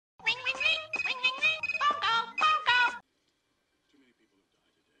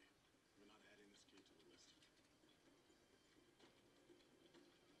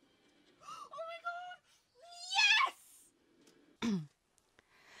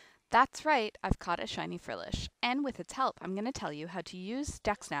That's right, I've caught a shiny Frillish, and with its help, I'm going to tell you how to use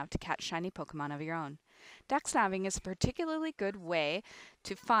DexNav to catch shiny Pokemon of your own. DexNaving is a particularly good way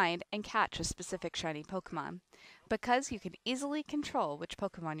to find and catch a specific shiny Pokemon, because you can easily control which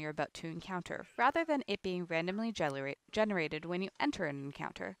Pokemon you're about to encounter, rather than it being randomly generated when you enter an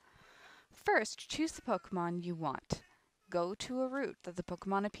encounter. First, choose the Pokemon you want. Go to a route that the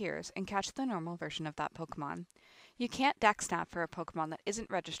Pokemon appears and catch the normal version of that Pokemon. You can't DexNav for a Pokemon that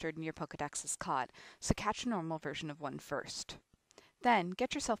isn't registered in your Pokedex as caught, so catch a normal version of one first. Then,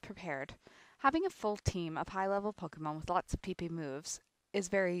 get yourself prepared. Having a full team of high-level Pokemon with lots of PP moves is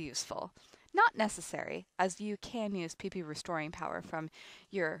very useful. Not necessary, as you can use PP restoring power from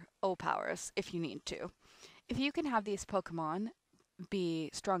your O powers if you need to. If you can have these Pokemon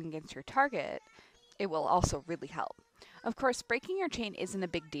be strong against your target, it will also really help. Of course, breaking your chain isn't a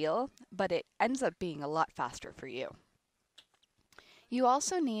big deal, but it ends up being a lot faster for you. You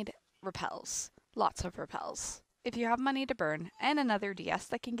also need repels, lots of repels. If you have money to burn and another DS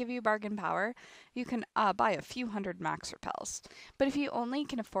that can give you bargain power, you can buy a few hundred max repels. But if you only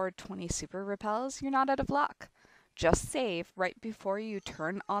can afford 20 super repels, you're not out of luck. Just save right before you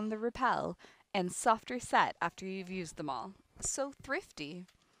turn on the repel and soft reset after you've used them all. So thrifty.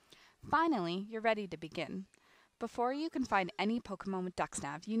 Finally, you're ready to begin. Before you can find any Pokemon with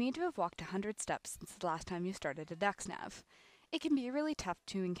DexNav, you need to have walked 100 steps since the last time you started a DexNav. It can be really tough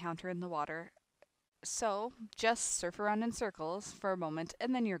to encounter in the water, so just surf around in circles for a moment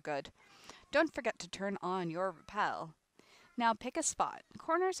and then you're good. Don't forget to turn on your repel. Now pick a spot.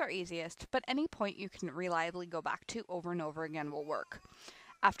 Corners are easiest, but any point you can reliably go back to over and over again will work.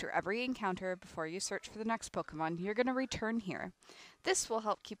 After every encounter, before you search for the next Pokemon, you're going to return here. This will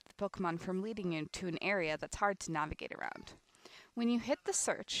help keep the Pokemon from leading you to an area that's hard to navigate around. When you hit the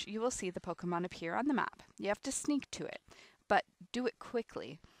search, you will see the Pokemon appear on the map. You have to sneak to it, but do it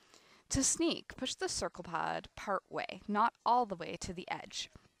quickly. To sneak, push the circle pad part way, not all the way to the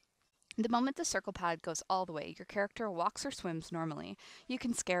edge. The moment the circle pad goes all the way, your character walks or swims normally. You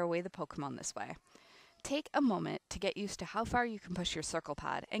can scare away the Pokemon this way. Take a moment to get used to how far you can push your circle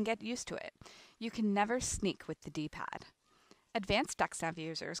pad and get used to it. You can never sneak with the D-pad. Advanced DexNav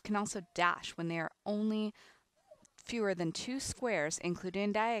users can also dash when there are only fewer than 2 squares,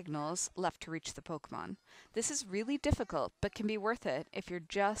 including diagonals, left to reach the Pokemon. This is really difficult, but can be worth it if you're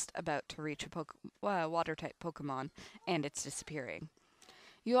just about to reach a water-type Pokemon and it's disappearing.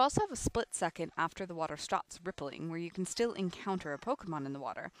 You also have a split second after the water stops rippling where you can still encounter a Pokemon in the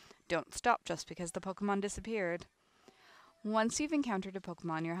water. Don't stop just because the Pokemon disappeared. Once you've encountered a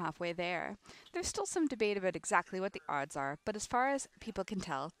Pokemon, you're halfway there. There's still some debate about exactly what the odds are, but as far as people can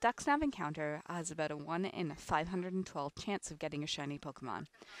tell, DexNav encounter has about a 1 in 512 chance of getting a shiny Pokemon.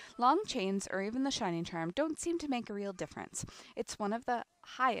 Long chains or even the Shining Charm don't seem to make a real difference. It's one of the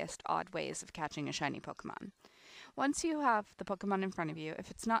highest odd ways of catching a shiny Pokemon. Once you have the Pokemon in front of you, if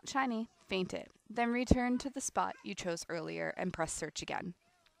it's not shiny, faint it. Then return to the spot you chose earlier and press search again.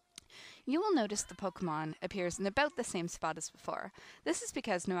 You will notice the Pokemon appears in about the same spot as before. This is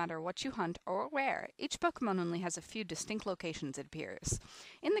because no matter what you hunt or where, each Pokemon only has a few distinct locations it appears.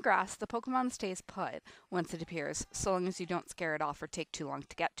 In the grass, the Pokemon stays put once it appears, so long as you don't scare it off or take too long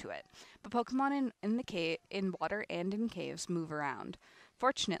to get to it. But Pokemon in water and in caves move around.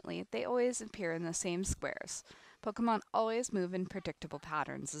 Fortunately, they always appear in the same squares. Pokemon always move in predictable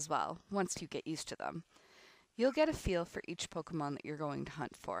patterns as well, once you get used to them. You'll get a feel for each Pokemon that you're going to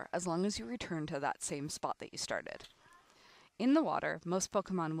hunt for, as long as you return to that same spot that you started. In the water, most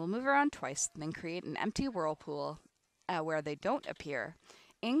Pokemon will move around twice, then create an empty whirlpool where they don't appear.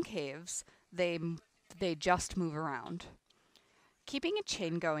 In caves, they just move around. Keeping a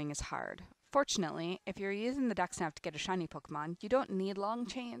chain going is hard. Fortunately, if you're using the DexNav to get a shiny Pokemon, you don't need long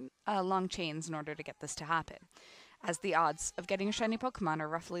chains in order to get this to happen, as the odds of getting a shiny Pokemon are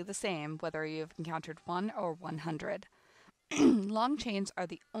roughly the same whether you've encountered 1 or 100. Long chains are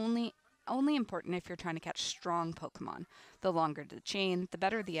the only important if you're trying to catch strong Pokemon. The longer the chain, the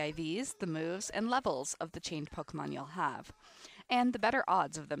better the IVs, the moves, and levels of the chained Pokemon you'll have, and the better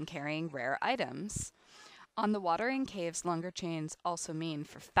odds of them carrying rare items. On the water and caves, longer chains also mean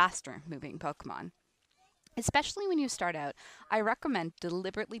for faster moving Pokemon. Especially when you start out, I recommend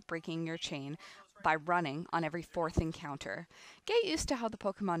deliberately breaking your chain by running on every 4th encounter. Get used to how the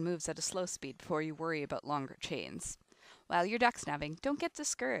Pokemon moves at a slow speed before you worry about longer chains. While you're DexNaving, don't get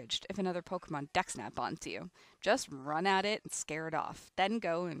discouraged if another Pokemon DexNav bonds you. Just run at it and scare it off, then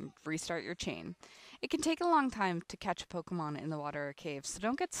go and restart your chain. It can take a long time to catch a Pokemon in the water or cave, so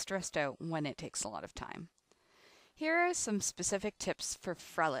don't get stressed out when it takes a lot of time. Here are some specific tips for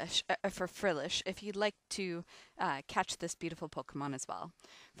Frillish if you'd like to catch this beautiful Pokemon as well.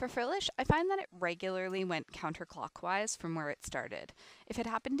 For Frillish, I find that it regularly went counterclockwise from where it started. If I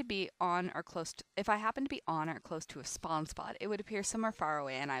happened to be on or close to a spawn spot, it would appear somewhere far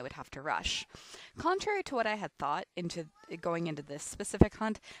away and I would have to rush. Contrary to what I had thought going into this specific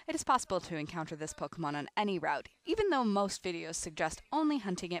hunt, it is possible to encounter this Pokemon on any route, even though most videos suggest only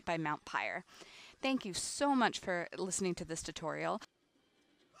hunting it by Mount Pyre. Thank you so much for listening to this tutorial.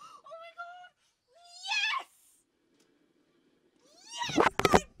 Oh my god! Yes!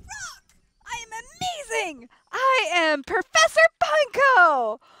 Yes! I rock! I am amazing! I am Professor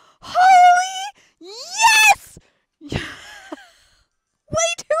Pineco! Holy yes! Way too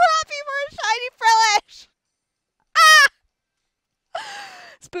happy for a shiny Frillish! Ah!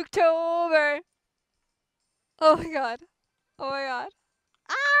 Spooktober! Oh my god. Oh my god.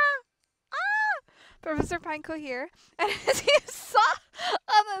 Ah! Professor Pineco here, and as you saw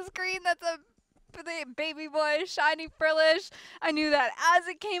on the screen, that's a baby boy shiny Frillish. I knew that as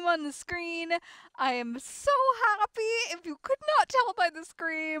it came on the screen. I am so happy. If you could not tell by the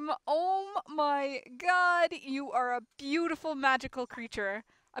scream, oh my god, you are a beautiful magical creature.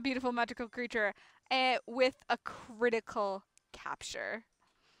 A beautiful magical creature with a critical capture.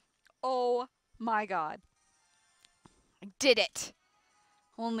 Oh my god. I did it.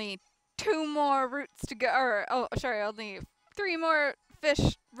 Only 2 more routes to go, only 3 more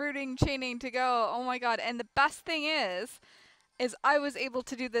fish rooting chaining to go. Oh my god. And the best thing is I was able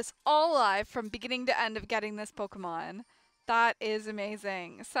to do this all live from beginning to end of getting this Pokemon. That is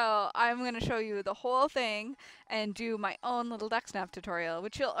amazing. So I'm going to show you the whole thing and do my own little DexNav tutorial,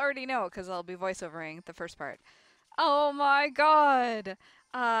 which you'll already know because I'll be voiceovering the first part. Oh my god.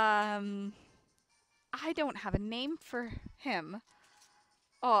 I don't have a name for him.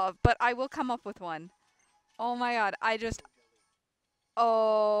 Oh, but I will come up with one. Oh my god,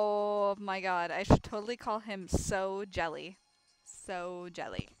 oh my god, I should totally call him So Jelly. So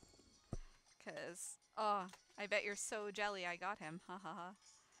Jelly. Because, oh, I bet you're so jelly I got him. Ha ha ha.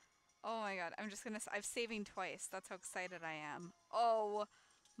 Oh my god, I'm saving twice. That's how excited I am. Oh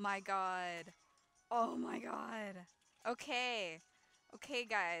my god. Oh my god. Okay. Okay,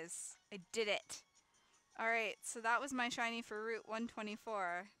 guys. I did it. Alright, so that was my shiny for Route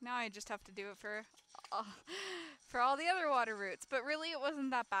 124. Now I just have to do it for all the other water routes. But really, it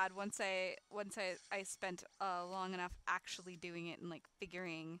wasn't that bad once I spent long enough actually doing it and like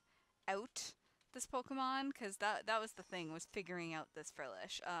figuring out this Pokemon, because that was the thing, was figuring out this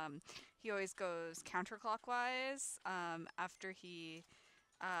Frillish. He always goes counterclockwise after he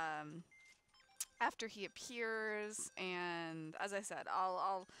appears, and as I said,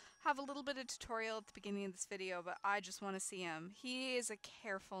 I'll have a little bit of tutorial at the beginning of this video, but I just want to see him. He is a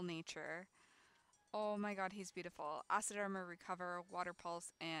careful nature. Oh my god, he's beautiful. Acid Armor, Recover, Water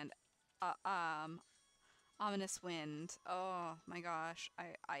Pulse, and Ominous Wind. Oh my gosh,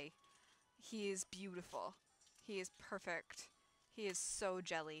 he is beautiful. He is perfect. He is so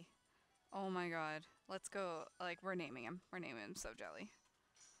jelly. Oh my god. Let's go, like, we're naming him. We're naming him So Jelly.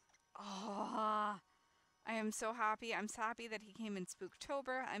 Oh, I am so happy. I'm so happy that he came in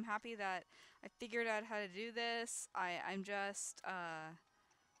Spooktober. I'm happy that I figured out how to do this. I'm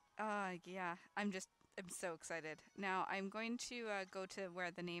so excited. Now I'm going to go to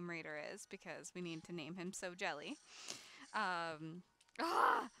where the name raider is because we need to name him So Jelly.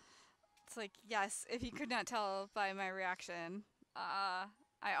 It's like, yes, if you could not tell by my reaction. I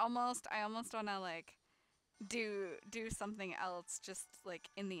almost want to like do something else just like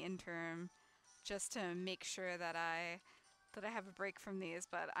in the interim, just to make sure that I have a break from these,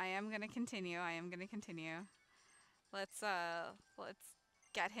 but I am gonna continue. Let's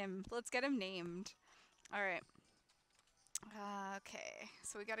get him named. All right. Okay,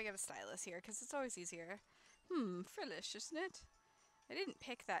 so we gotta get a stylus here because it's always easier. Frillish, isn't it? I didn't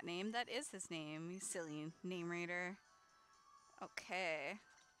pick that name. That is his name. You silly name raider. Okay.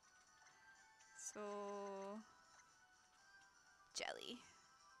 So Jelly.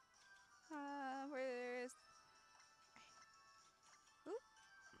 Where's...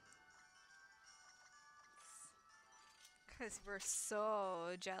 Because we're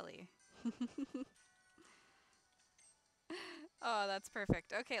so jelly. Oh, that's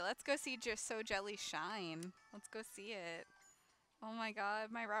perfect. Okay, let's go see So Jelly shine. Let's go see it. Oh my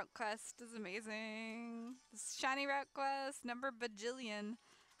god, my route quest is amazing. This shiny route quest, number bajillion.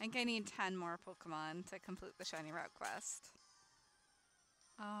 think I need 10 more Pokemon to complete the shiny route quest.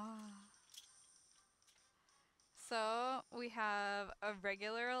 So we have a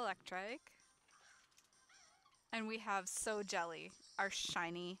regular Electric, and we have So Jelly, our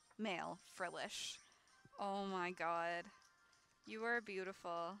shiny male Frillish. Oh my god. You are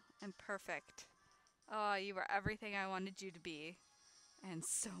beautiful and perfect. Oh, you are everything I wanted you to be. And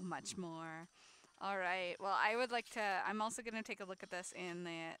so much more. All right. Well, I would like to. I'm also going to take a look at this in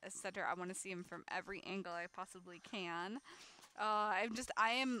the center. I want to see him from every angle I possibly can. I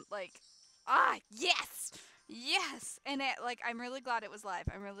am like, yes! Yes! And I'm really glad it was live.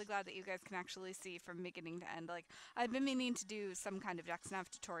 I'm really glad that you guys can actually see from beginning to end. Like, I've been meaning to do some kind of DexNav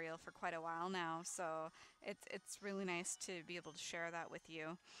tutorial for quite a while now, so it's really nice to be able to share that with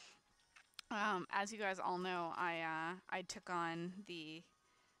you. As you guys all know, I took on the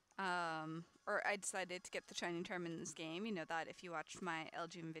or I decided to get the shiny term in this game. You know that if you watched my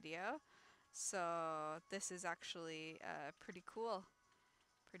Elgin video. So this is actually pretty cool.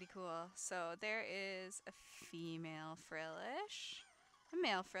 Pretty cool. So there is a female Frillish, a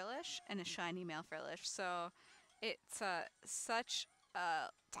male Frillish, and a shiny male Frillish. So it's such a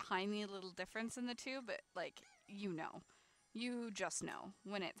tiny little difference in the two, but like you just know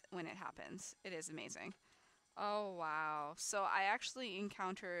when it happens. It is amazing. Oh wow. So I actually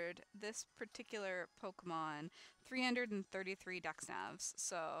encountered this particular Pokemon 333 DexNavs.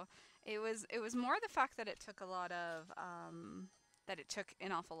 So it was more the fact that it took a lot of that it took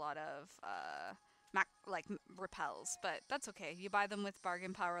an awful lot of repels, but that's okay. You buy them with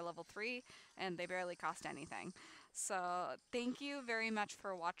bargain power level 3 and they barely cost anything. So thank you very much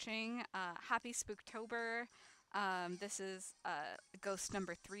for watching. Happy Spooktober. This is ghost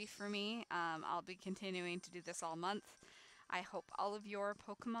number 3 for me. I'll be continuing to do this all month. I hope all of your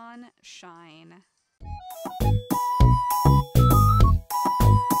Pokemon shine.